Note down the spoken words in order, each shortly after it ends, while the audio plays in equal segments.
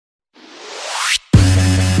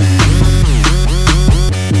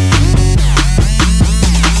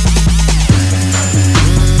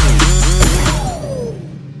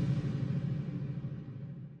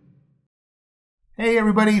Hey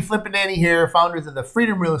everybody, Flip and Danny here, founders of the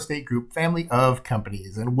Freedom Real Estate Group family of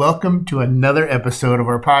companies. And welcome to another episode of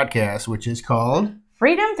our podcast, which is called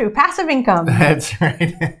Freedom Through Passive Income. That's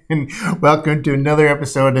right. And welcome to another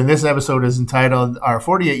episode. And this episode is entitled our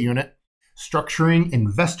 48 unit, Structuring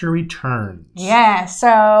Investor Returns. Yeah,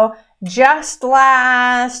 so just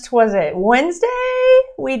last, Wednesday?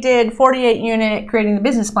 We did 48 unit creating the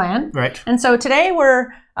business plan. Right. And so today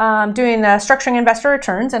we're doing the structuring investor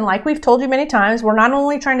returns. And like we've told you many times, we're not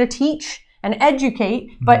only trying to teach and educate,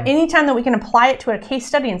 but anytime that we can apply it to a case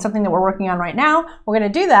study and something that we're working on right now, we're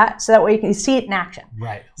going to do that so that way you can see it in action.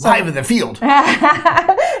 Right. Live in the field.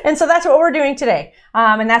 And so that's what we're doing today.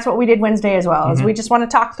 And that's what we did Wednesday as well, is we just want to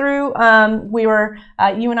talk through,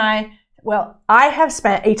 you and I, I have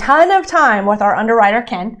spent a ton of time with our underwriter,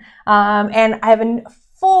 Ken, and I have a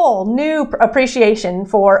full new appreciation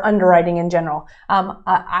for underwriting in general.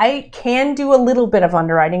 I can do a little bit of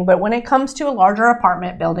underwriting, but when it comes to larger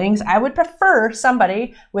apartment buildings, I would prefer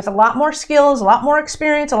somebody with a lot more skills, a lot more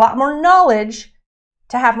experience, a lot more knowledge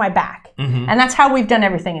to have my back. And that's how we've done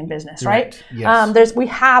everything in business, right? Yes. We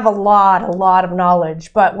have a lot of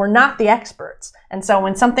knowledge, but we're not the experts. And so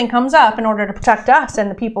when something comes up, in order to protect us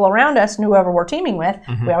and the people around us and whoever we're teaming with,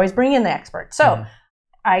 we always bring in the expert. So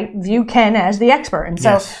I view Ken as the expert. And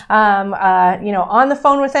so, on the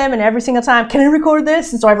phone with him and every single time, can I record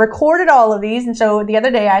this? And so I've recorded all of these. And so the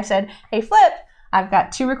other day I said, hey, Flip, I've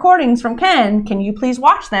got 2 recordings from Ken. Can you please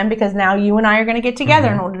watch them? Because now you and I are going to get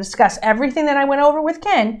together in order to discuss everything that I went over with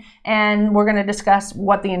Ken. And we're going to discuss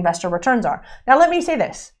what the investor returns are. Now, let me say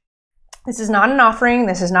this. This is not an offering.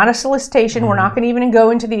 This is not a solicitation. We're not going to even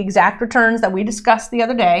go into the exact returns that we discussed the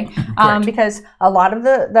other day, because a lot of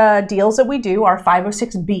the deals that we do are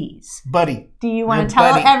 506Bs. Buddy. Do you want to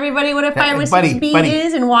tell everybody what a 506B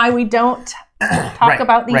is and why we don't talk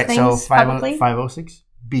about these things publicly?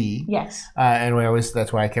 506B. Yes. And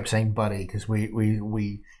that's why I kept saying buddy, because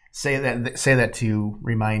we say that to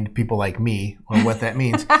remind people like me or what that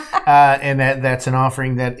means. And that's an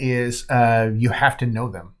offering that is, you have to know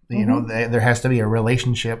them. You know, there has to be a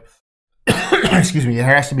relationship. Excuse me. There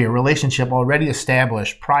has to be a relationship already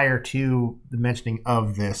established prior to the mentioning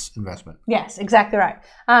of this investment. Yes, exactly right.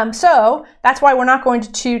 So that's why we're not going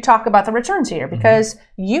to talk about the returns here, because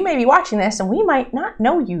you may be watching this and we might not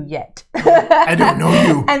know you yet. I don't know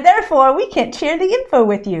you. And therefore, we can't share the info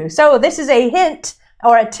with you. So this is a hint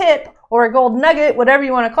or a tip or a gold nugget, whatever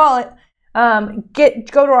you want to call it.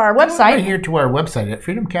 Go to our website. Right here to our website at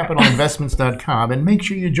freedomcapitalinvestments.com and make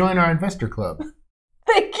sure you join our investor club.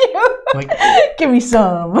 Thank you. Give me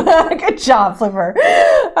some. Good job, Flipper.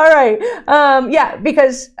 All right.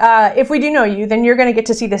 Because if we do know you, then you're going to get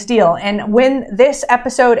to see this deal. And when this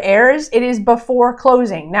episode airs, it is before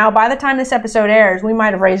closing. Now, by the time this episode airs, we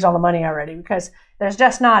might have raised all the money already, because there's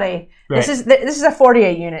just not a... Right. This is a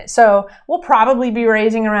 48 unit. So we'll probably be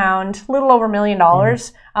raising around a little over $1 million.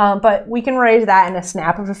 But we can raise that in a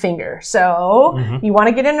snap of a finger. So you want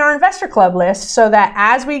to get in our investor club list so that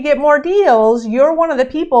as we get more deals, you're one of the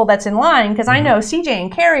people that's in line. Because I know CJ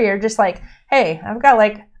and Carrie are just like, hey, I've got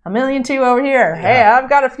like $1.2 million over here. Yeah. Hey, I've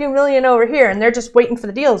got a few million over here. And they're just waiting for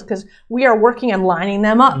the deals because we are working on lining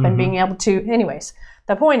them up and being able to. Anyways,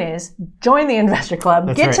 the point is, join the investor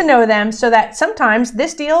club, get to know them so that sometimes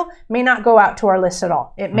this deal may not go out to our list at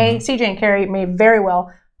all. It may, CJ and Carrie may very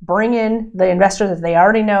well bring in the investors that they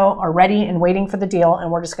already know are ready and waiting for the deal,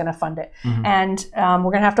 and we're just going to fund it. And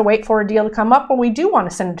we're going to have to wait for a deal to come up, but we do want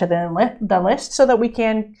to send it to the list so that we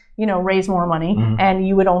can, raise more money. And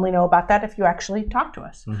you would only know about that if you actually talk to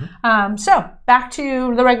us. So back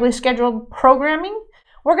to the regularly scheduled programming.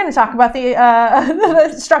 We're going to talk about the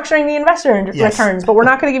structuring the investor returns, but we're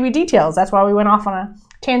not going to give you details. That's why we went off on a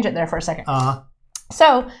tangent there for a second.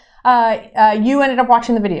 So you ended up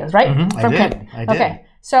watching the videos, right? I did. Okay.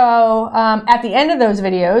 So at the end of those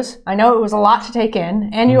videos, I know it was a lot to take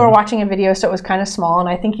in, and you were watching a video, so it was kind of small. And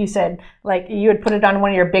I think you said like you had put it on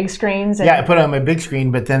one of your big screens. And I put it on my big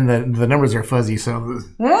screen, but then the numbers are fuzzy. So.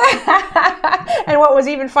 And what was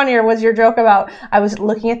even funnier was your joke about I was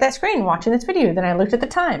looking at that screen watching this video, then I looked at the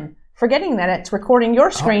time, forgetting that it's recording your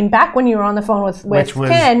screen back when you were on the phone with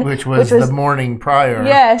Ken. Which was the morning prior.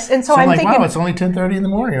 Yes, and so I'm like, thinking, wow, it's only 10:30 in the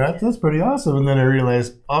morning. That's pretty awesome. And then I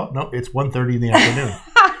realized, oh, no, it's 1:30 in the afternoon.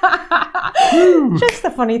 Just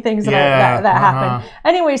the funny things that happen.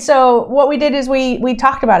 Anyway, so what we did is we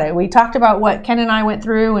talked about it. We talked about what Ken and I went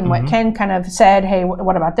through and what Ken kind of said, hey,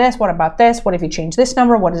 what about this? What about this? What if you change this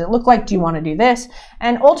number? What does it look like? Do you want to do this?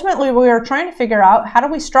 And ultimately, we were trying to figure out how do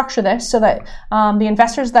we structure this so that the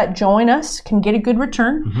investors that join us can get a good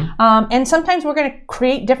return. And sometimes we're going to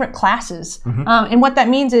create different classes. And what that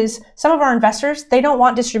means is some of our investors, they don't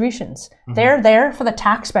want distributions. They're there for the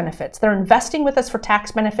tax benefits. They're investing with us for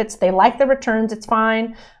tax benefits. They like the returns. It's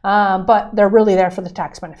fine. But they're really there for the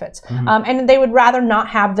tax benefits. And they would rather not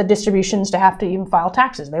have the distributions to have to even file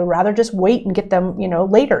taxes. They would rather just wait and get them,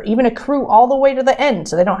 later, even accrue all the way to the end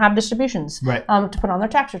so they don't have distributions to put on their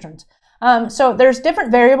tax returns. So there's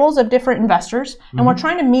different variables of different investors, and we're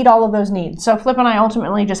trying to meet all of those needs. So Flip and I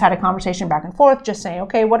ultimately just had a conversation back and forth, just saying,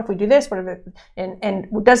 okay, what if we do this? What if it, and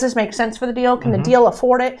does this make sense for the deal? Can the deal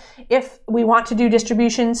afford it? If we want to do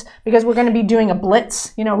distributions, because we're going to be doing a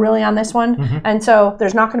blitz, really on this one, and so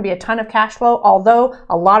there's not going to be a ton of cash flow, although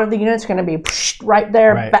a lot of the units are going to be right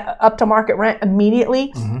there up to market rent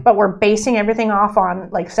immediately, but we're basing everything off on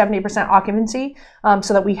like 70% occupancy,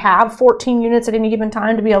 so that we have 14 units at any given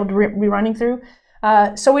time to be able to be running through.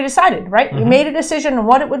 So we decided, right? We made a decision on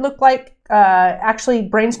what it would look like, actually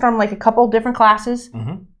brainstormed like a couple different classes.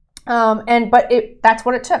 But that's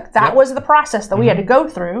what it took. That was the process that we had to go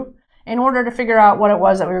through in order to figure out what it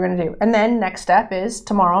was that we were going to do. And then next step is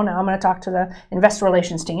tomorrow. Now I'm going to talk to the investor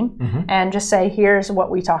relations team and just say, here's what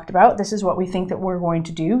we talked about. This is what we think that we're going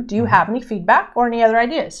to do. Do you have any feedback or any other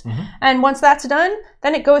ideas? And once that's done,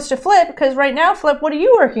 then it goes to Flip, because right now, Flip, what are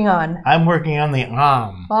you working on? I'm working on the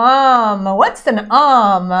What's an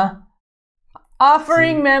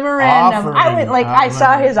offering memorandum. I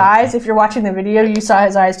saw his eyes. If you're watching the video, you saw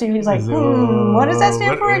his eyes too. He's like, what does that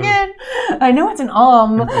stand for again? I know it's an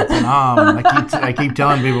It's an I keep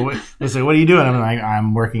telling people, they say, what are you doing? I'm like,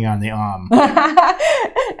 I'm working on the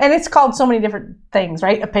And it's called so many different things,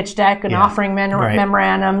 right? A pitch deck, an offering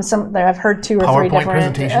memorandum. I've heard 2 or 3 PowerPoint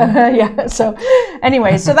different. presentation. So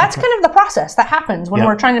anyway, so that's kind of the process that happens when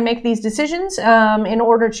we're trying to make these decisions in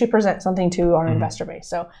order to present something to our investor base.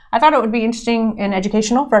 So I thought it would be interesting and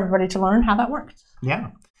educational for everybody to learn how that works.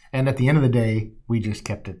 Yeah. And at the end of the day, we just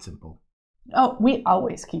kept it simple. Oh, we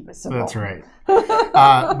always keep it simple. That's right.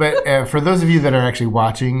 But for those of you that are actually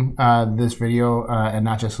watching this video and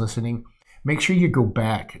not just listening, make sure you go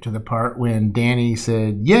back to the part when Danny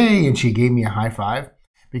said, yay, and she gave me a high five.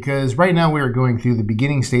 Because right now we are going through the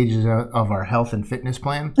beginning stages of our health and fitness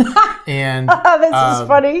plan. And this is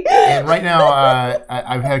funny. And right now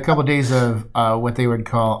I've had a couple of days of what they would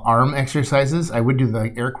call arm exercises. I would do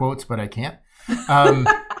the air quotes, but I can't.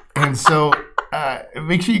 And so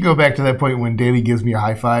make sure you go back to that point when Danny gives me a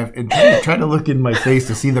high five and try to look in my face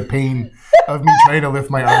to see the pain of me trying to lift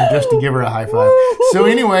my arm just to give her a high five. So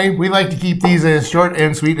anyway, we like to keep these as short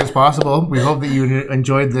and sweet as possible. We hope that you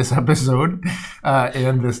enjoyed this episode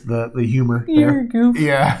and the humor. You're a goof.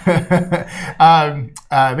 Yeah.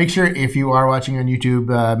 Make sure if you are watching on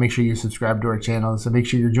YouTube, make sure you subscribe to our channel. So make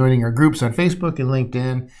sure you're joining our groups on Facebook and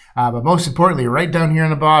LinkedIn. But most importantly, right down here on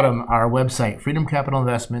the bottom, our website,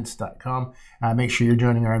 freedomcapitalinvestments.com. Make sure you're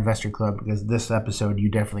joining our investor club, because this episode you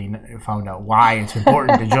definitely found out why it's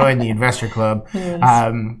important to join the investor club. Yes.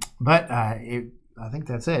 I think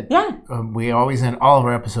that's it. Yeah. We always end all of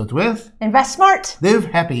our episodes with invest smart, live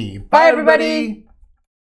happy. Bye everybody.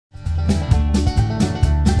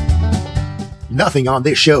 Nothing on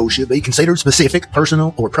this show should be considered specific,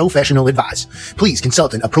 personal, or professional advice. Please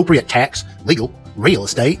consult an appropriate tax, legal, real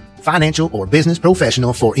estate, financial, or business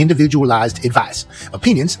professional for individualized advice.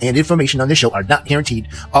 Opinions and information on this show are not guaranteed.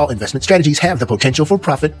 All investment strategies have the potential for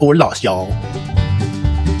profit or loss, y'all.